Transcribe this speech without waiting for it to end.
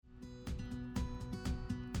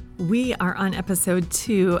We are on episode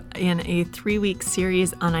 2 in a 3-week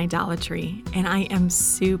series on idolatry, and I am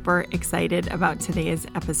super excited about today's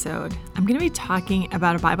episode. I'm going to be talking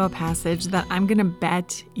about a Bible passage that I'm going to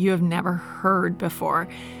bet you have never heard before,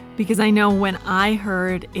 because I know when I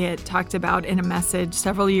heard it talked about in a message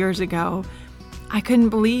several years ago, I couldn't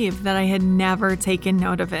believe that I had never taken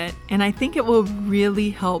note of it, and I think it will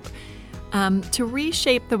really help to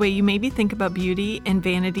reshape the way you maybe think about beauty and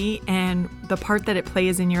vanity and the part that it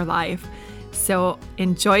plays in your life. So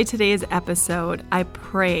enjoy today's episode. I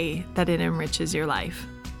pray that it enriches your life.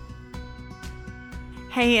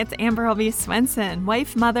 Hey, it's Amber Helby Swenson,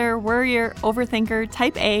 wife, mother, worrier, overthinker,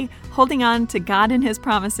 type A, holding on to God and His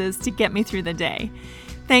promises to get me through the day.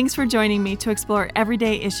 Thanks for joining me to explore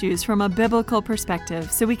everyday issues from a biblical perspective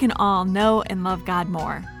so we can all know and love God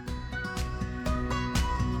more.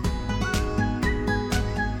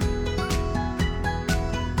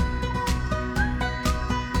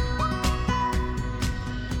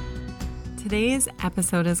 Today's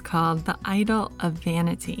episode is called The Idol of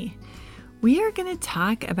Vanity. We are going to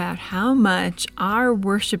talk about how much our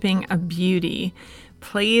worshiping of beauty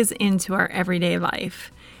plays into our everyday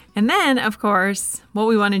life. And then, of course, what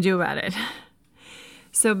we want to do about it.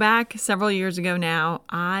 So back several years ago now,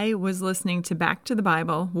 I was listening to Back to the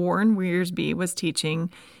Bible. Warren Wiersbe was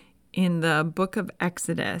teaching in the book of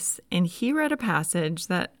Exodus, and he read a passage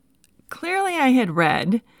that clearly I had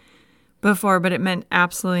read before, but it meant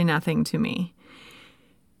absolutely nothing to me.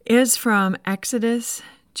 It is from Exodus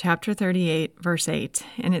chapter 38, verse 8,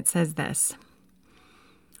 and it says this: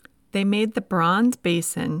 "They made the bronze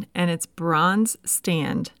basin and its bronze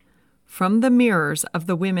stand from the mirrors of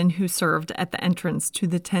the women who served at the entrance to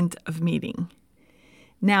the tent of meeting."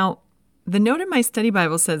 Now, the note in my study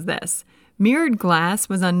Bible says this: mirrored glass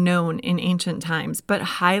was unknown in ancient times, but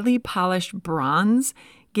highly polished bronze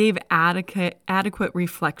gave adequate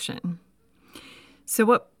reflection. So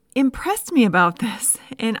what impressed me about this,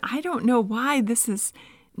 and I don't know why this is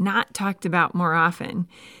not talked about more often,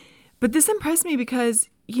 but this impressed me because,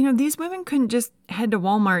 these women couldn't just head to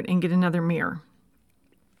Walmart and get another mirror.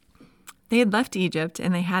 They had left Egypt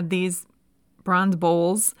and they had these bronze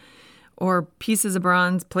bowls or pieces of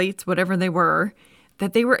bronze plates, whatever they were,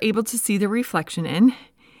 that they were able to see the reflection in.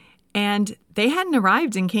 And they hadn't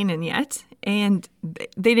arrived in Canaan yet, and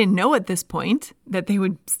they didn't know at this point that they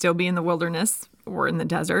would still be in the wilderness or in the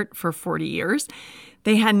desert for 40 years.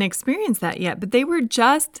 They hadn't experienced that yet, but they were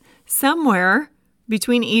just somewhere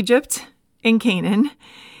between Egypt and Canaan,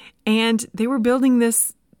 and they were building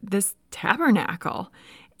this tabernacle.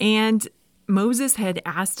 And Moses had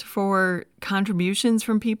asked for contributions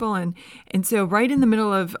from people, and so right in the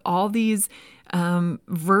middle of all these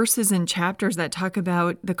verses and chapters that talk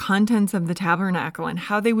about the contents of the tabernacle and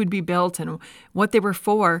how they would be built and what they were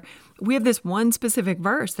for, we have this one specific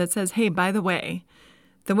verse that says, hey, by the way,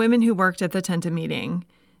 the women who worked at the tent of meeting,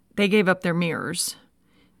 they gave up their mirrors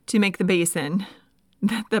to make the basin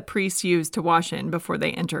that the priests used to wash in before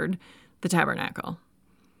they entered the tabernacle.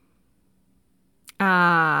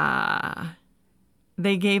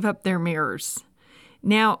 They gave up their mirrors.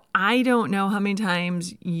 Now, I don't know how many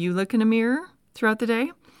times you look in a mirror throughout the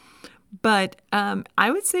day, but I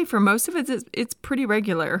would say for most of it, it's pretty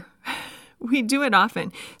regular. We do it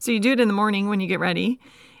often. So you do it in the morning when you get ready,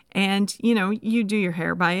 and, you do your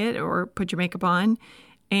hair by it or put your makeup on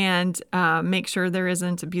and make sure there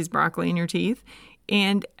isn't a piece of broccoli in your teeth.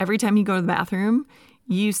 And every time you go to the bathroom,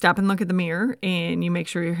 you stop and look at the mirror and you make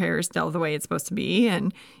sure your hair is still the way it's supposed to be,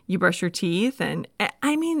 and you brush your teeth. And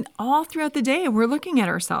all throughout the day, we're looking at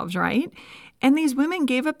ourselves, right? And these women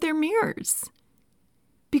gave up their mirrors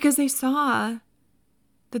because they saw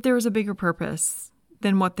that there was a bigger purpose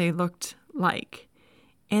than what they looked like.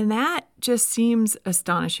 And that just seems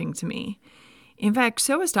astonishing to me. In fact,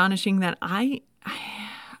 so astonishing that I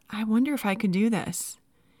wonder if I could do this.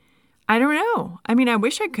 I don't know. I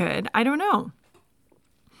wish I could. I don't know.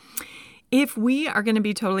 If we are going to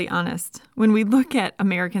be totally honest, when we look at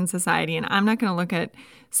American society, and I'm not going to look at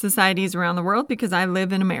societies around the world because I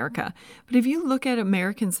live in America, but if you look at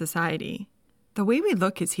American society, the way we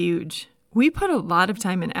look is huge. We put a lot of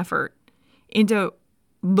time and effort into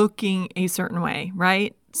looking a certain way,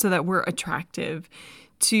 right? So that we're attractive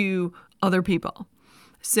to other people.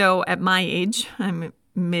 So at my age, I'm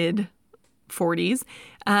mid-40s,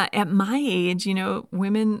 at my age,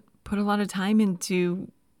 women put a lot of time into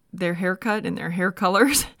their haircut and their hair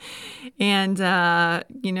colors and,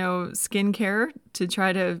 skincare to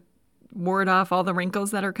try to ward off all the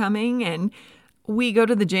wrinkles that are coming. And we go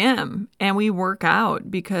to the gym and we work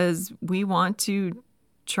out because we want to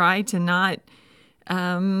try to not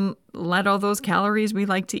let all those calories we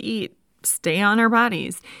like to eat stay on our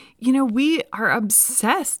bodies. We are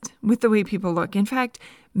obsessed with the way people look. In fact,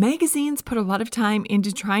 magazines put a lot of time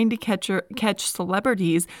into trying to catch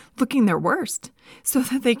celebrities looking their worst so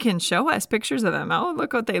that they can show us pictures of them. Oh,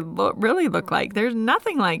 look what they really look like. There's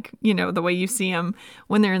nothing like, the way you see them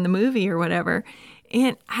when they're in the movie or whatever.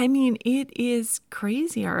 And I mean, it is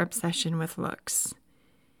crazy, our obsession with looks.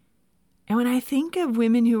 And when I think of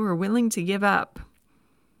women who are willing to give up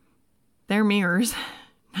their mirrors,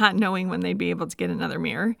 not knowing when they'd be able to get another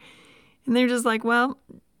mirror, and they're just like, well,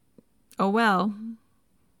 oh well,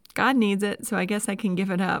 God needs it, so I guess I can give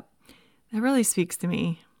it up. That really speaks to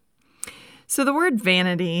me. So the word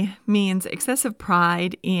vanity means excessive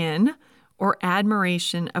pride in or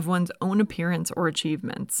admiration of one's own appearance or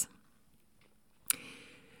achievements.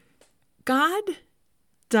 God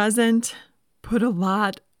doesn't put a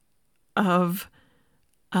lot of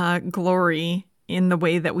glory in the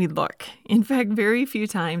way that we look. In fact, very few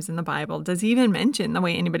times in the Bible does he even mention the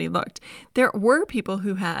way anybody looked. There were people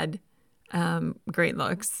who had great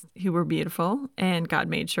looks, who were beautiful, and God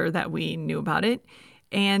made sure that we knew about it.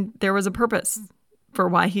 And there was a purpose for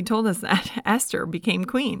why he told us that. Esther became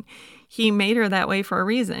queen. He made her that way for a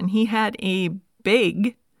reason. He had a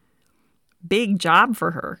big job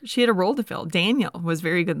for her. She had a role to fill. Daniel was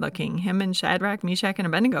very good looking. Him and Shadrach, Meshach, and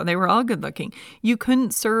Abednego, they were all good looking. You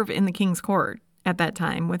couldn't serve in the king's court at that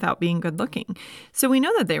time without being good looking. So we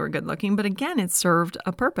know that they were good looking, but again, it served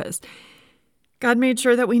a purpose. God made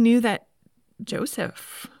sure that we knew that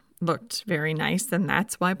Joseph looked very nice, and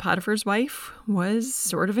that's why Potiphar's wife was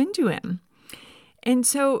sort of into him. And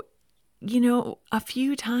so, a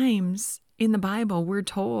few times in the Bible, we're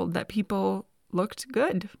told that people looked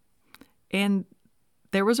good. And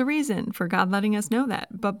there was a reason for God letting us know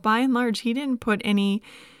that. But by and large, he didn't put any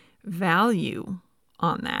value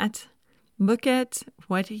on that. Look at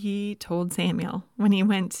what he told Samuel when he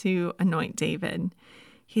went to anoint David.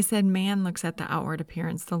 He said, man looks at the outward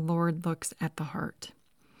appearance. The Lord looks at the heart.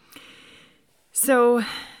 So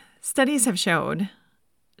studies have shown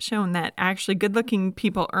that actually good-looking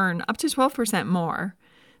people earn up to 12% more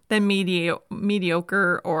than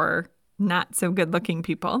mediocre or not so good-looking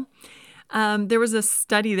people. There was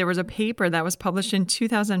a paper that was published in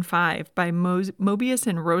 2005 by Mobius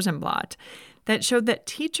and Rosenblatt that showed that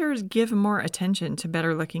teachers give more attention to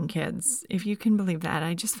better-looking kids. If you can believe that,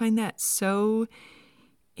 I just find that so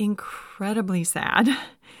incredibly sad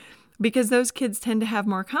because those kids tend to have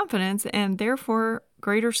more confidence and therefore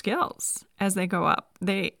greater skills as they go up.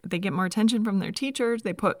 They get more attention from their teachers.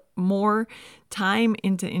 They put more time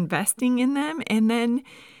into investing in them. And then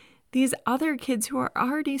these other kids who are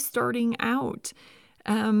already starting out,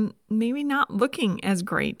 maybe not looking as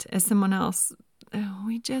great as someone else,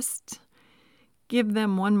 we just give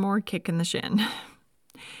them one more kick in the shin.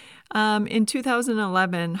 In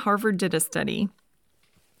 2011, Harvard did a study,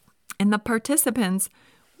 and the participants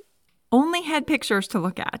only had pictures to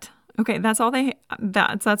look at. Okay, that's all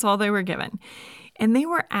they were given. And they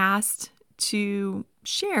were asked to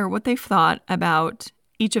share what they thought about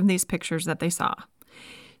each of these pictures that they saw.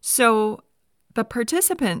 So the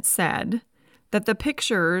participants said that the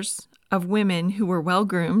pictures of women who were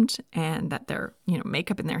well-groomed and that their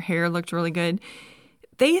makeup and their hair looked really good,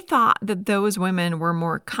 they thought that those women were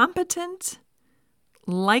more competent,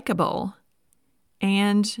 likable,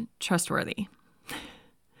 and trustworthy.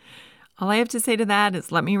 All I have to say to that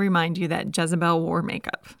is let me remind you that Jezebel wore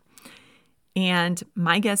makeup. And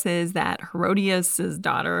my guess is that Herodias'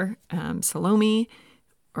 daughter, Salome,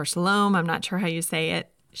 I'm not sure how you say it,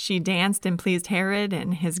 she danced and pleased Herod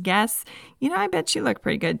and his guests. I bet she looked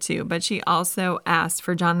pretty good too, but she also asked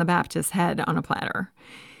for John the Baptist's head on a platter.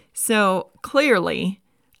 So clearly,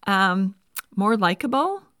 more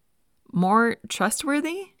likable, more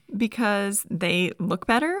trustworthy because they look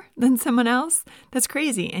better than someone else. That's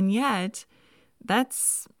crazy. And yet,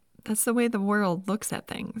 that's the way the world looks at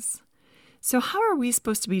things. So how are we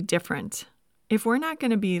supposed to be different? If we're not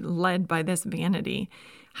going to be led by this vanity,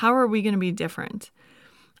 how are we going to be different?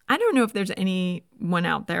 I don't know if there's anyone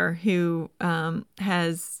out there who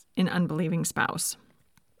has an unbelieving spouse.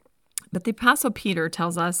 But the Apostle Peter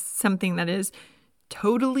tells us something that is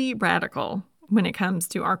totally radical when it comes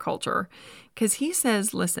to our culture. Because he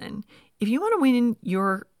says, listen, if you want to win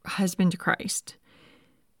your husband to Christ,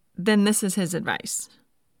 then this is his advice.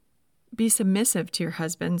 Be submissive to your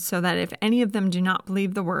husband so that if any of them do not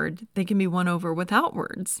believe the word, they can be won over without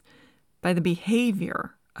words by the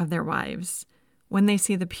behavior of their wives when they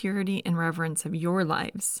see the purity and reverence of your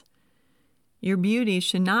lives. Your beauty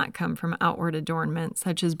should not come from outward adornment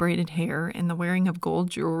such as braided hair and the wearing of gold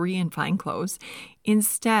jewelry and fine clothes.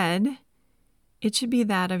 Instead, it should be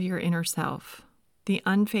that of your inner self, the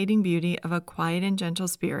unfading beauty of a quiet and gentle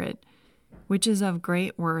spirit, which is of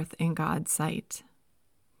great worth in God's sight.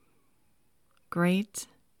 Great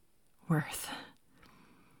worth.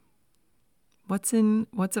 What's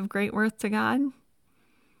of great worth to God?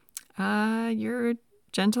 Your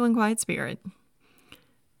gentle and quiet spirit.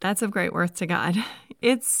 That's of great worth to God.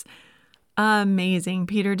 It's amazing.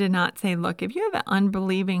 Peter did not say, look, if you have an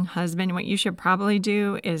unbelieving husband, what you should probably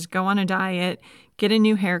do is go on a diet, get a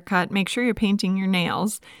new haircut, make sure you're painting your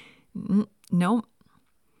nails. No,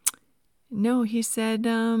 he said,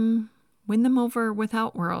 win them over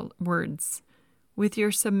without words, with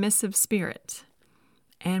your submissive spirit,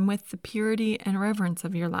 and with the purity and reverence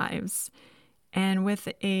of your lives, and with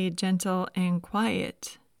a gentle and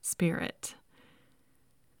quiet spirit.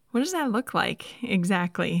 What does that look like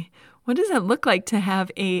exactly? What does it look like to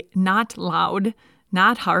have a not loud,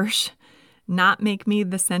 not harsh, not make me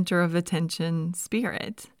the center of attention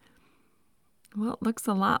spirit? Well, it looks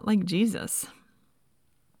a lot like Jesus.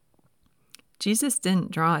 Jesus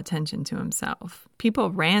didn't draw attention to himself.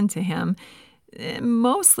 People ran to him,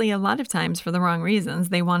 mostly a lot of times for the wrong reasons.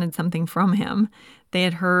 They wanted something from him. They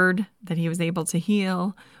had heard that he was able to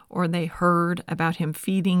heal, or they heard about him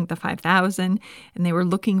feeding the 5,000, and they were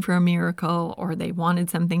looking for a miracle, or they wanted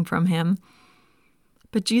something from him.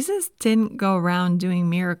 But Jesus didn't go around doing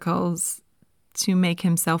miracles to make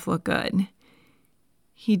himself look good.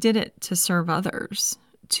 He did it to serve others,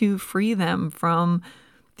 to free them from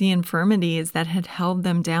the infirmities that had held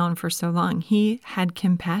them down for so long. He had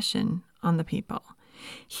compassion on the people.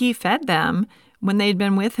 He fed them when they'd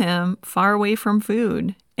been with him far away from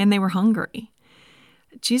food and they were hungry.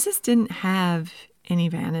 Jesus didn't have any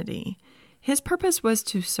vanity. His purpose was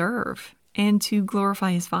to serve and to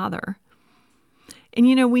glorify his Father.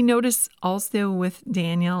 And we notice also with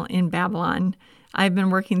Daniel in Babylon, I've been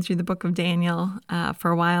working through the book of Daniel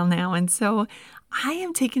for a while now, and so I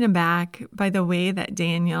am taken aback by the way that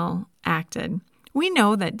Daniel acted. We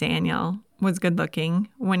know that Daniel was good looking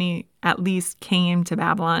when he at least came to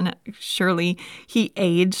Babylon. Surely he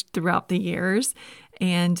aged throughout the years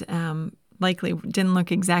and likely didn't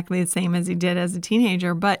look exactly the same as he did as a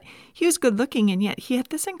teenager, but he was good looking, and yet he had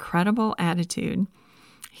this incredible attitude.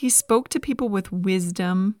 He spoke to people with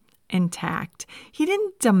wisdom and tact. He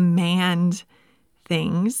didn't demand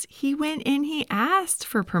things. He went and he asked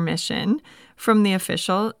for permission from the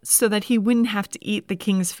official so that he wouldn't have to eat the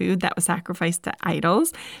king's food that was sacrificed to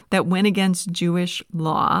idols, that went against Jewish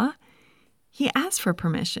law. He asked for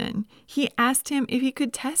permission. He asked him if he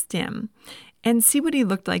could test him and see what he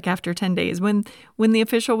looked like after 10 days. When the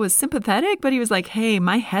official was sympathetic, but he was like, hey,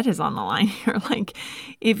 my head is on the line here. Like,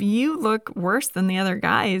 if you look worse than the other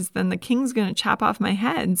guys, then the king's going to chop off my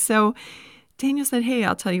head. So Daniel said, hey,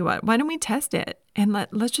 I'll tell you what, why don't we test it? And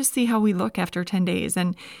let's just see how we look after 10 days.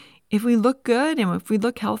 And if we look good and if we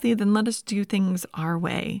look healthy, then let us do things our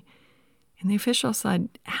way. And the official said,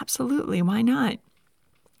 absolutely, why not?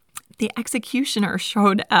 The executioner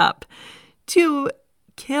showed up to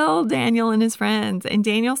kill Daniel and his friends. And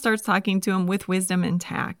Daniel starts talking to him with wisdom and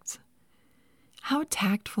tact. How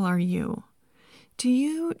tactful are you? Do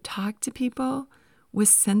you talk to people with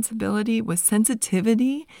sensibility, with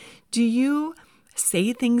sensitivity? Do you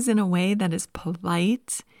say things in a way that is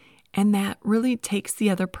polite and that really takes the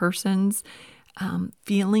other person's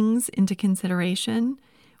feelings into consideration?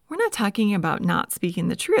 We're not talking about not speaking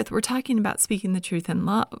the truth. We're talking about speaking the truth in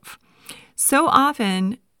love. So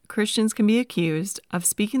often, Christians can be accused of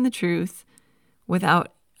speaking the truth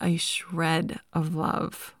without a shred of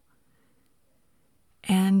love.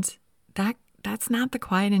 And that's not the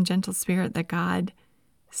quiet and gentle spirit that God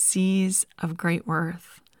sees of great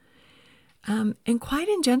worth. And quiet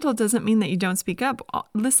and gentle doesn't mean that you don't speak up.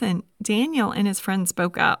 Listen, Daniel and his friends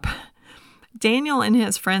spoke up. Daniel and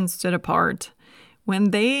his friends stood apart.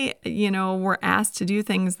 When they, were asked to do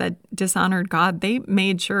things that dishonored God, they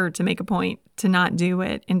made sure to make a point to not do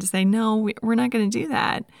it and to say, no, we're not going to do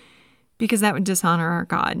that because that would dishonor our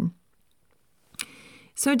God.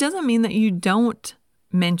 So it doesn't mean that you don't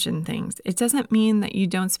mention things. It doesn't mean that you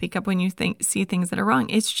don't speak up when you see things that are wrong.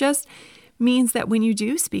 It just means that when you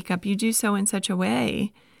do speak up, you do so in such a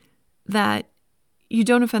way that you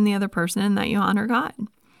don't offend the other person and that you honor God.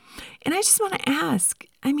 And I just want to ask,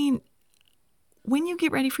 when you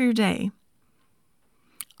get ready for your day,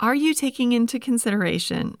 are you taking into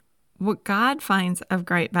consideration what God finds of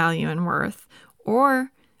great value and worth?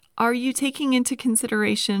 Or are you taking into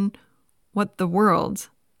consideration what the world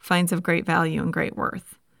finds of great value and great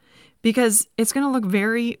worth? Because it's going to look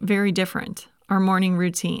very, very different, our morning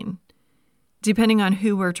routine, depending on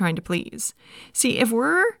who we're trying to please. See, if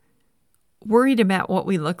we're worried about what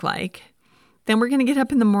we look like, then we're going to get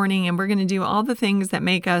up in the morning and we're going to do all the things that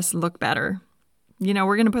make us look better. We're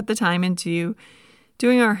going to put the time into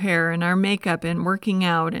doing our hair and our makeup and working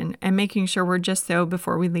out and making sure we're just so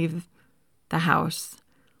before we leave the house.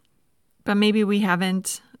 But maybe we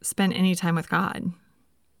haven't spent any time with God.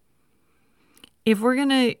 If we're going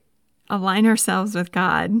to align ourselves with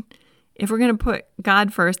God, if we're going to put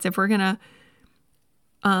God first, if we're going to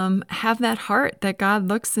have that heart that God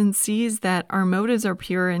looks and sees that our motives are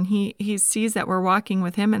pure and he sees that we're walking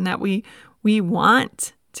with him and that we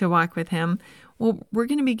want to walk with him, well, we're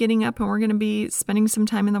going to be getting up and we're going to be spending some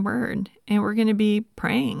time in the Word and we're going to be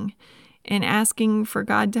praying and asking for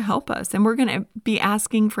God to help us. And we're going to be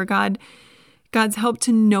asking for God's help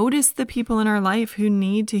to notice the people in our life who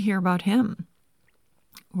need to hear about him.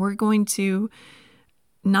 We're going to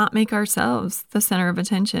not make ourselves the center of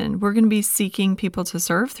attention. We're going to be seeking people to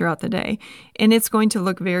serve throughout the day. And it's going to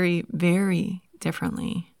look very, very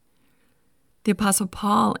differently. The Apostle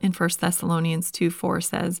Paul in 1 Thessalonians 2:4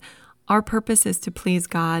 says, "Our purpose is to please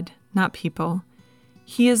God, not people.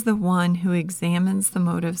 He is the one who examines the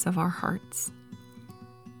motives of our hearts."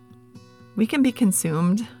 We can be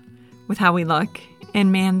consumed with how we look.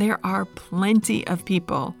 And man, there are plenty of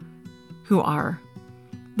people who are.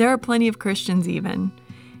 There are plenty of Christians even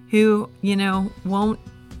who, won't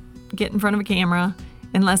get in front of a camera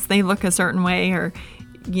unless they look a certain way, or,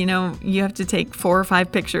 you have to take 4 or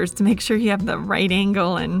 5 pictures to make sure you have the right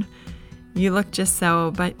angle and you look just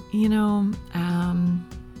so. But,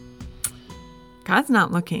 God's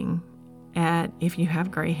not looking at if you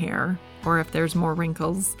have gray hair or if there's more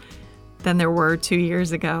wrinkles than there were 2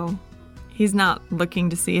 years ago. He's not looking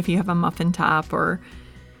to see if you have a muffin top or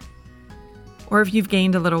if you've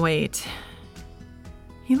gained a little weight.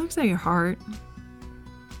 He looks at your heart.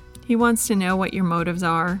 He wants to know what your motives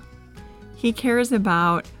are. He cares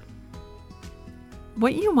about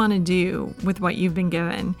what you want to do with what you've been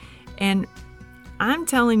given. And I'm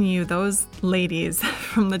telling you, those ladies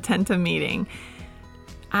from the tent of meeting,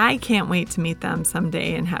 I can't wait to meet them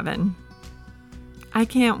someday in heaven. I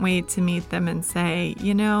can't wait to meet them and say,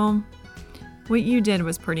 what you did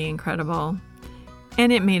was pretty incredible.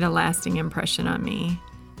 And it made a lasting impression on me.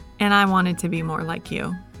 And I wanted to be more like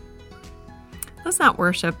you. Let's not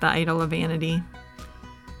worship the idol of vanity.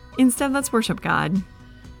 Instead, let's worship God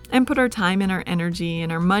and put our time and our energy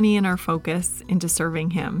and our money and our focus into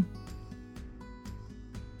serving him.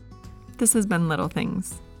 This has been Little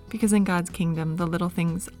Things, because in God's kingdom, the little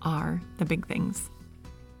things are the big things.